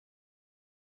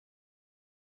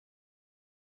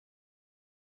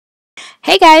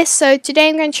Hey guys, so today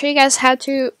I'm going to show you guys how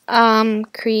to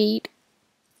create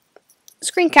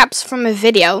screen caps from a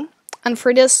video. And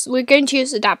for this we're going to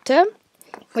use adapter,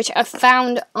 which I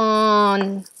found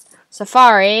on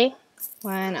Safari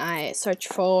when I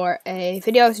searched for a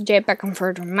video to JPEG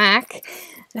converter for Mac.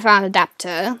 I found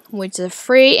adapter, which is a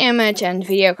free image and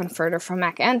video converter for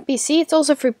Mac and PC. It's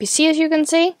also for PC, as you can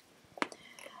see.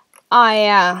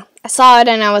 I saw it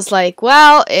and I was like,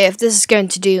 well, if this is going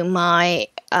to do my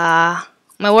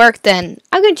work, then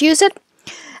I'm going to use it.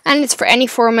 And it's for any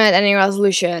format, any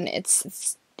resolution.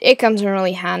 It comes in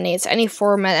really handy. It's any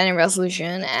format, any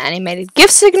resolution, animated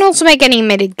GIFs. You can also make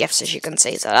animated GIFs, as you can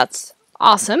see. So that's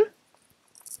awesome.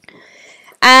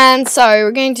 And so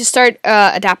we're going to start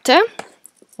adapter,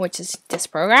 which is this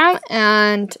program,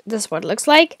 and this is what it looks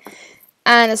like.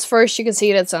 And as first you can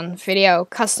see that it's on video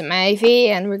custom AV,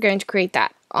 and we're going to create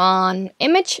that on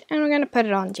image, and we're going to put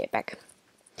it on JPEG.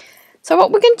 So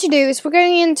what we're going to do is we're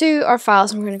going into our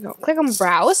files, and we're going to go click on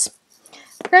browse.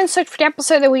 We're going to search for the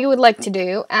episode that we would like to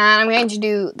do, and I'm going to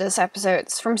do this episode.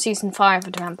 It's from season 5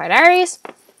 of the Vampire Diaries.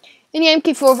 In the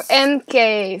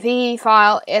MKV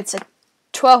file, it's a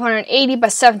 1280 by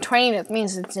 720. That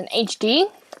means it's in HD,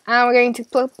 and we're going to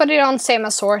put it on same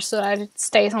as source so that it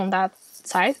stays on that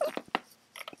side.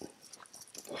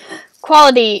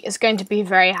 Quality is going to be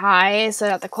very high so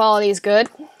that the quality is good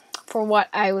for what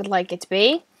I would like it to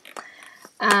be.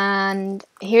 And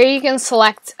here you can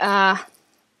select on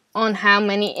how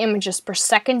many images per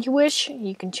second you wish.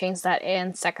 You can change that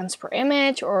in seconds per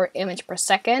image or image per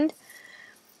second.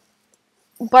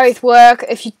 Both work.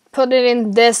 If you put it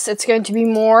in this, it's going to be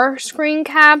more screen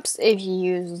caps. If you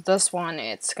use this one,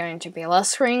 it's going to be less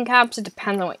screen caps. It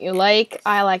depends on what you like.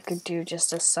 I like to do just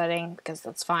this setting because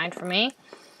that's fine for me.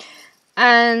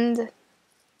 And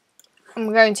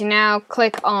I'm going to now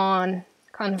click on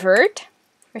convert.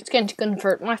 It's going to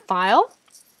convert my file.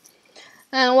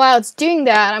 And while it's doing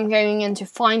that, I'm going into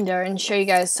Finder and show you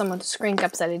guys some of the screen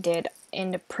caps that I did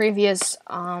in the previous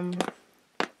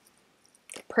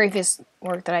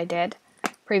work that I did,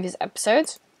 previous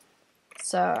episodes.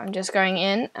 So I'm just going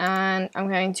in and I'm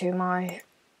going to my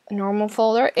normal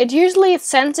folder. It usually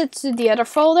sends it to the other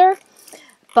folder,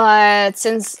 but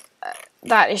since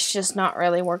that is just not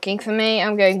really working for me,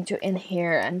 I'm going to in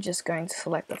here and just going to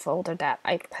select the folder that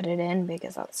I put it in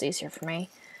because that's easier for me.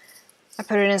 I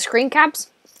put it in screen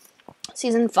caps,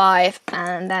 season 5,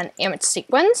 and then image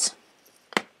sequence.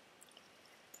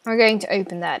 We're going to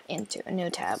open that into a new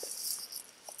tab.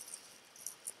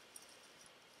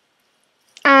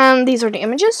 And these are the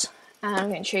images. And I'm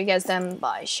going to show you guys them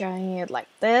by showing it like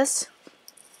this.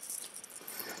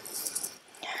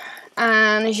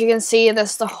 And as you can see,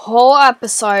 that's the whole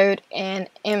episode in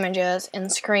images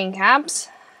in screen caps.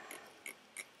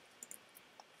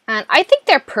 And I think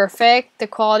they're perfect. The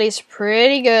quality is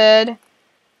pretty good.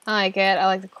 I like it. I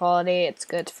like the quality. It's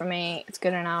good for me. It's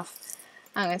good enough.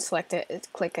 I'm going to select it,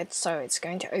 click it, so it's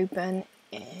going to open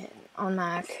on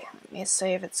Mac. Let me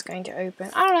see if it's going to open.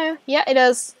 I don't know. Yeah, it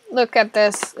does. Look at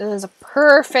this. This is a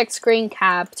perfect screen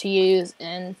cap to use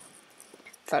in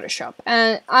Photoshop.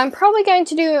 And I'm probably going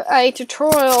to do a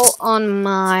tutorial on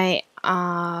my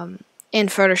in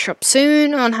Photoshop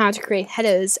soon on how to create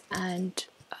headers and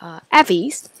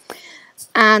AVs.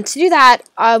 And to do that,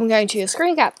 I'm going to use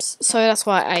screen caps. So that's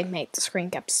why I made the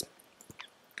screen caps.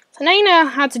 So now you know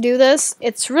how to do this.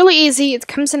 It's really easy. It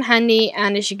comes in handy,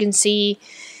 and as you can see,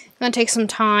 it's going to take some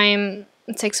time.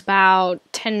 It takes about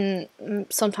 10,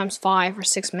 sometimes 5 or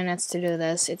 6 minutes to do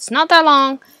this. It's not that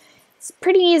long. It's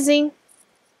pretty easy.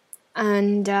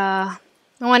 And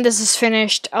when this is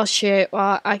finished, I'll show.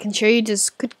 Well, I can show you this.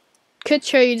 Could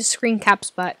show you the screen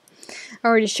caps, but I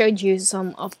already showed you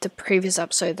some of the previous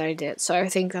episode that I did. So I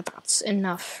think that that's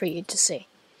enough for you to see.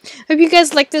 Hope you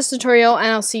guys like this tutorial, and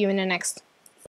I'll see you in the next.